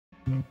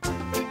Left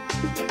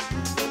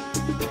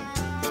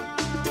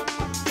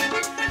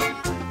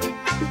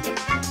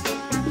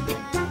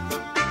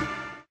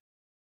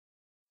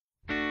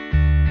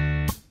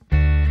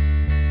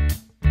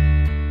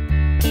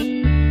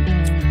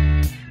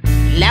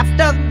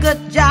a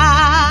good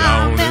job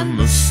Down in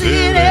the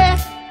city,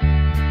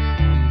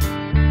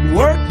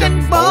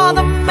 working for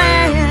the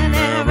man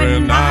every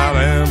night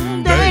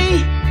and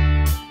day.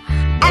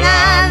 And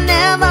I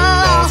never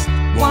lost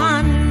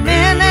 1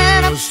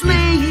 minute of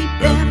sleep,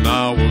 and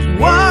I was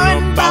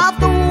worried about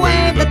the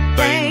way that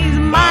things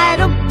might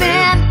have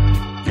been.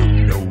 You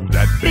know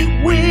that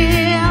Big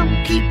wheel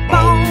keep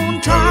on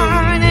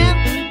turning,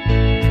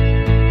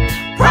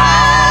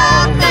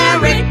 proud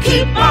Mary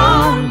keep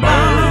on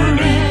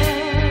burning,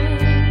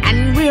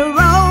 and we're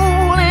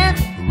rolling,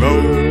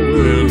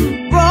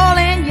 rolling,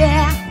 rolling,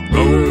 yeah,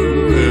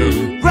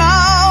 rolling,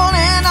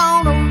 rolling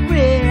on the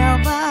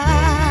river,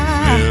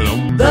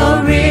 and the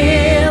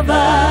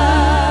river.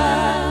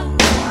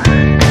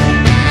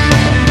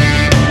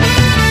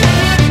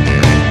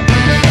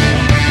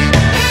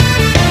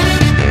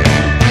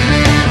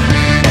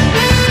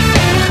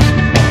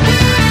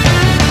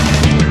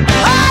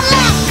 I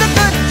left a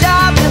good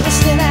job in the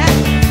city,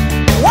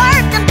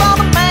 working for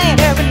the man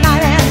every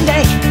night and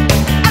day.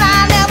 And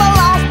I never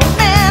lost a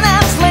minute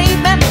of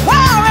sleeping,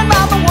 worrying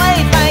about the way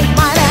things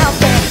might have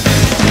been.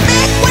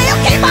 Big wheel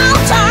keep on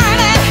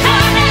turning,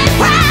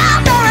 proud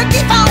Mary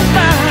keep on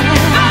burning,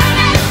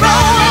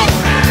 rolling,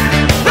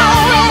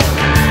 rolling,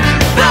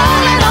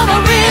 rolling on the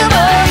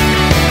river.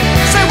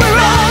 Say we're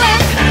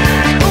rolling,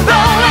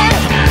 rolling,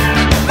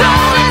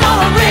 rolling on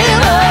the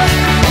river.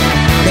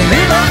 The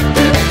river.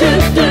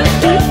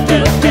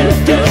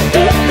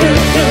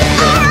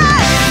 All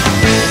right.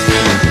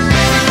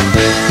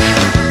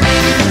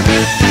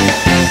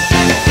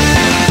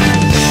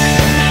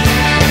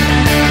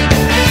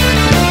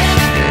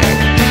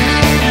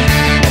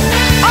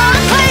 I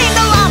cleaned a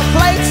lot of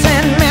plates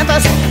in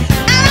Memphis,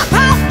 and I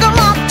pumped a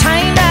lot of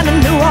cane down in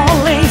New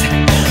Orleans.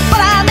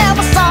 But I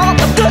never saw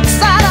the good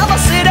side of a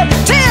city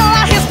till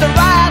I hitched a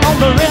ride on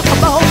the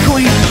riverboat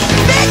queen.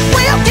 Big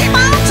wheel keep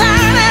on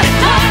turning,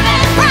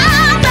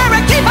 proud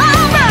Mary keep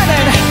on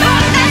burning, and we're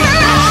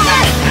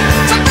rolling,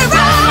 so we're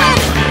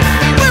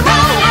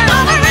rolling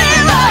on the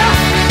river.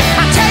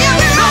 I tell you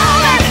we're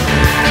rolling,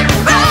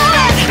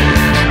 rolling,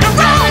 we're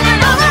rolling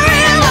on the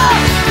river.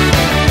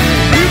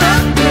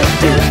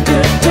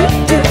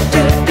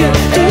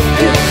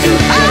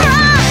 All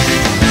right,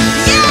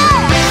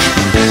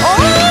 yeah, oh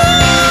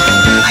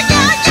yeah,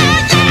 yeah,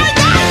 yeah,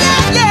 yeah,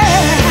 yeah, yeah.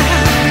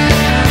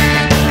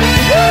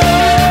 Woo!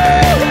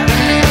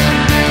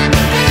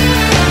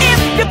 If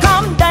you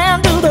come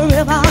down to the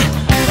river,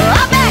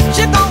 I bet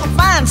you're gonna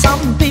find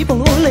some people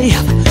who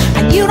live,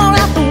 and you don't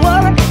have to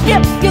worry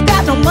if you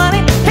got no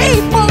money.